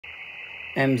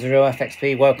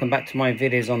M0FXP, welcome back to my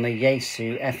videos on the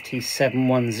Yaesu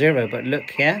FT710. But look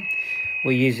here,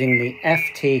 we're using the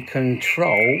FT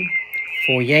control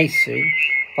for Yaesu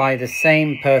by the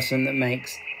same person that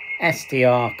makes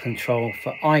SDR control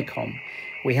for ICOM.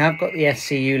 We have got the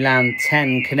SCU LAN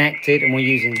 10 connected, and we're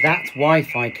using that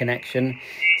Wi-Fi connection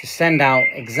to send out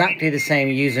exactly the same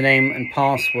username and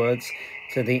passwords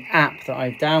to the app that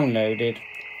I've downloaded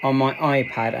on my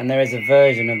iPad. And there is a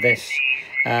version of this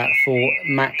for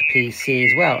Mac PC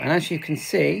as well, and as you can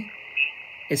see,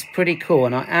 it's pretty cool.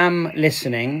 And I am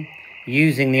listening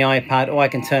using the iPad, or I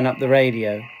can turn up the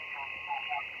radio.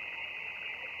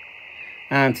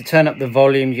 And to turn up the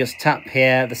volume, just tap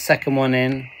here, the second one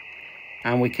in,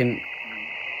 and we can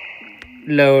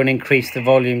lower and increase the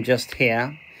volume just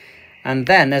here. And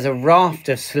then there's a raft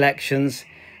of selections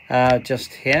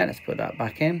just here. Let's put that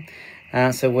back in.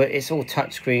 So it's all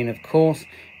touchscreen, of course.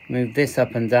 Move this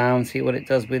up and down, see what it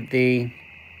does with the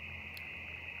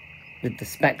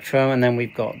spectrum. And then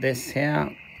we've got this here,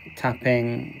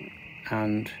 tapping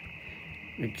and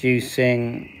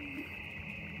reducing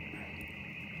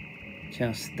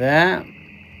just there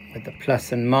with the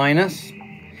plus and minus.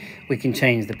 We can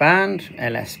change the band,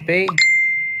 LSB.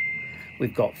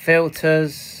 We've got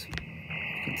filters,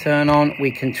 we can turn on,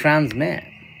 we can transmit.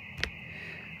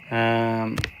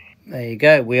 There you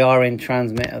go, we are in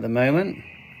transmit at the moment.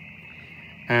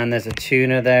 And there's a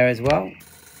tuner there as well.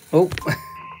 Oh,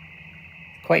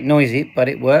 quite noisy, but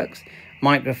it works.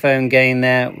 Microphone gain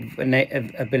there,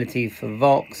 ability for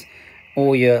Vox.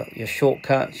 All your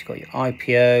shortcuts. You've got your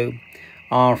IPO,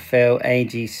 RFIL,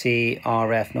 AGC,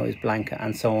 RF, noise blanket,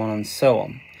 and so on and so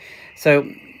on. So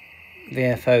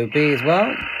VFOB as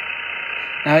well.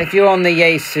 Now, if you're on the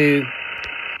Yaesu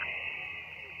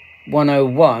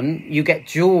 101, you get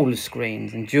dual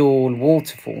screens and dual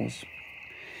waterfalls.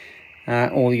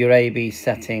 All your AB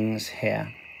settings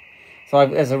here. So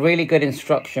there's a really good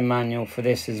instruction manual for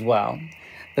this as well.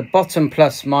 The bottom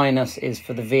plus minus is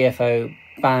for the VFO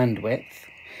bandwidth.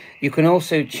 You can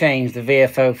also change the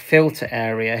VFO filter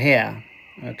area here.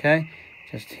 Okay,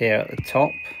 just here at the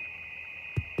top.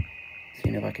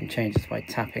 Seeing if I can change this by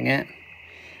tapping it.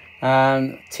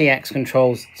 TX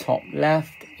controls top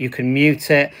left. You can mute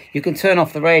it. You can turn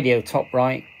off the radio top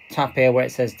right. Tap here where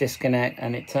it says disconnect,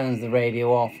 and it turns the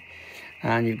radio off.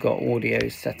 And you've got audio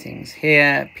settings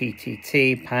here,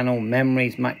 PTT, panel,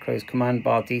 memories, macros, command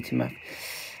bar, DTMF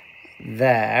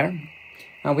there.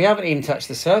 Now, we haven't even touched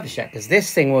the service yet, because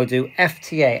this thing will do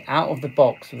FTA out of the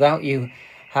box without you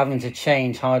having to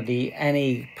change hardly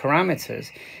any parameters.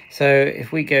 So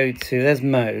if we go to, there's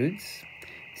modes,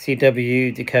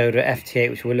 CW, decoder,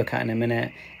 FT8, which we'll look at in a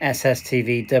minute,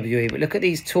 SSTV, WE. But look at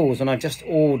these tools, and I've just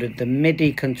ordered the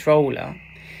MIDI controller.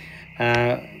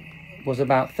 Was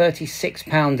about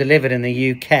 £36 delivered in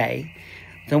the UK.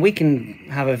 So we can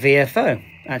have a VFO.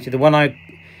 Actually, the one I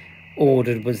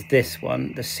ordered was this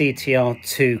one, the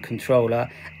CTR2 controller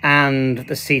and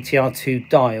the CTR2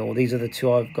 dial. These are the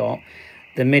two I've got.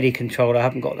 The MIDI controller, I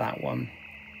haven't got that one.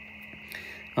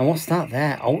 And what's that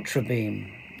there? Ultra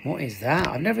Beam. What is that?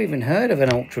 I've never even heard of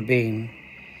an Ultra Beam.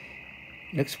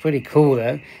 Looks pretty cool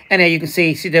though. Anyway, you can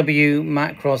see CW,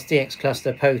 Macross, DX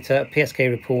cluster, POTA,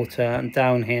 PSK reporter, and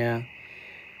down here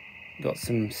got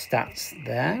some stats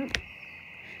there.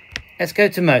 Let's go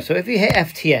to mode. So if you hit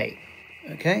FT8,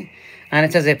 okay, and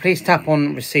it says here, please tap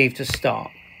on receive to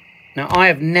start. Now, I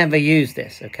have never used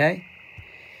this, okay.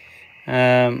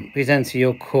 Please enter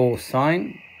your call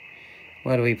sign.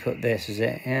 Where do we put this? Is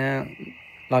it here?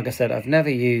 Like I said, I've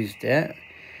never used it.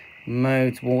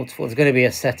 Modes, waterfall. There's going to be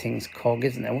a settings cog,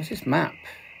 isn't there? What's this map?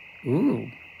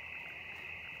 Ooh,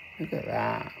 look at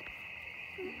that.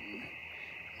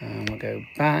 We'll go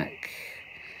back.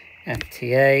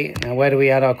 FTA. Now, where do we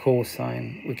add our call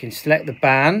sign? We can select the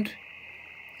band,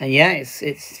 and yeah,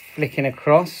 it's flicking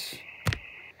across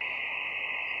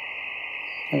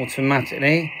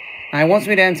automatically. Now, it wants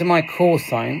me to enter my call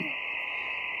sign.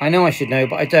 I know I should know,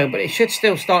 but I don't. But it should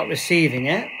still start receiving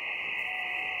it.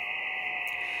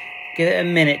 Give it a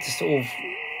minute to sort of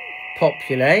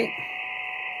populate.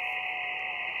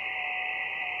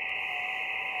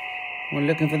 We're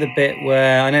looking for the bit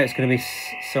where I know it's going to be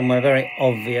somewhere very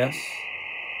obvious.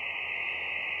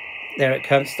 There it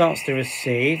comes, starts to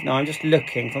receive. Now I'm just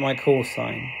looking for my call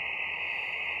sign.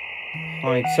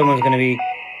 Right, someone's going to be,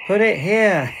 put it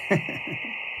here.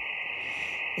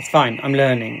 It's fine, I'm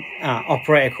learning.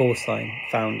 Operator call sign,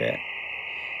 found it.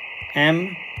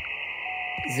 M0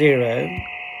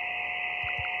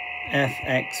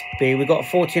 FXB. We've got a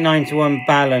 49-to-1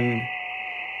 Ballon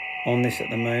on this at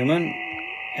the moment.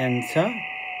 Enter.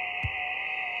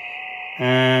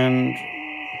 And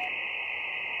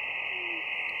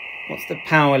What's the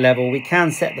power level? We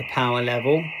can set the power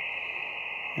level.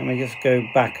 Let me just go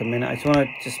back a minute. I just want to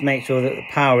just make sure that the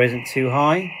power isn't too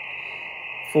high.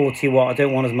 40 watt, I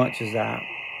don't want as much as that.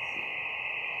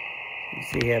 You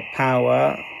see here,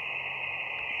 power.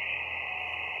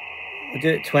 We'll do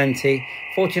it 20.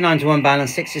 49 to 1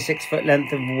 balance, 66 foot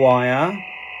length of wire.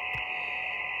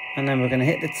 And then we're going to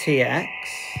hit the TX.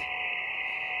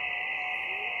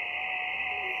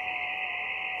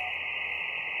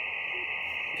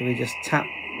 Do we just tap,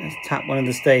 let's tap one of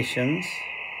the stations.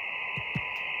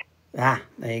 Ah,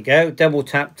 there you go, double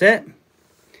tapped it.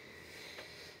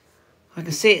 I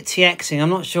can see it TXing. I'm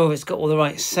not sure if it's got all the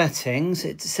right settings.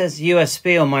 It says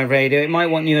USB on my radio. It might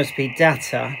want USB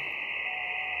data.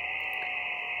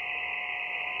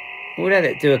 We'll let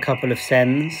it do a couple of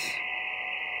sends.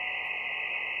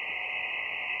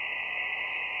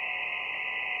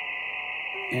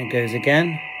 There it goes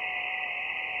again.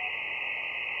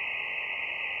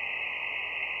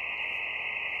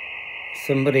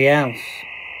 Somebody else.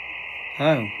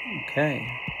 Oh, okay.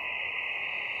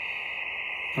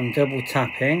 I'm double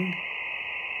tapping.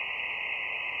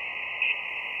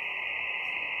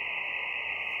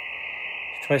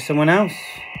 Let's try someone else.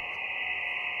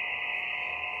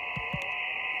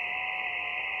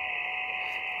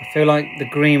 I feel like the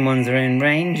green ones are in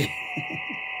range.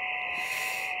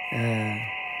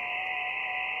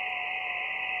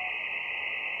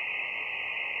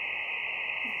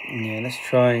 Yeah, let's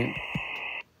try.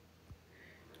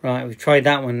 Right, we've tried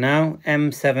that one now.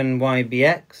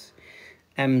 M7YBX,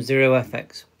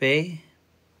 M0FXB.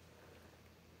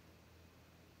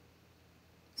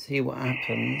 See what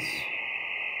happens.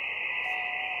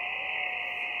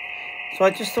 So I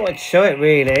just thought I'd show it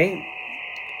really.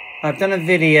 I've done a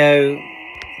video.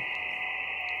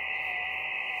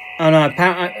 Oh no,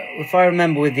 apparently, if I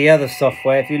remember with the other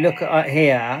software, if you look at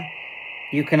here,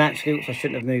 you can actually, oops, I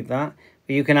shouldn't have moved that.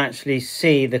 But you can actually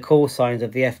see the call signs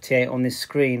of the FT8 on this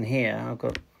screen here. I've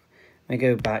got, let me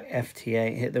go back,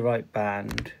 FT8, hit the right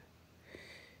band.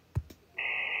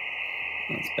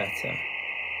 That's better.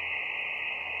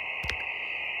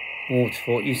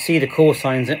 Waterfall. You see the call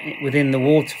signs within the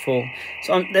waterfall.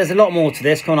 So there's a lot more to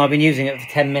this. Come on, I've been using it for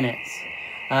 10 minutes.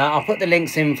 I'll put the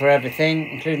links in for everything,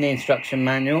 including the instruction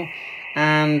manual.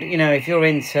 And, you know, if you're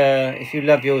into, if you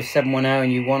love your 710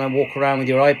 and you want to walk around with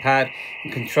your iPad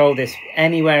and control this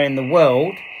anywhere in the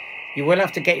world, you will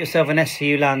have to get yourself an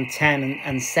SDR 10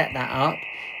 and set that up.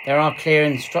 There are clear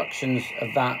instructions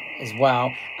of that as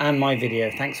well, and my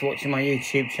video. Thanks for watching my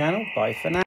YouTube channel. Bye for now.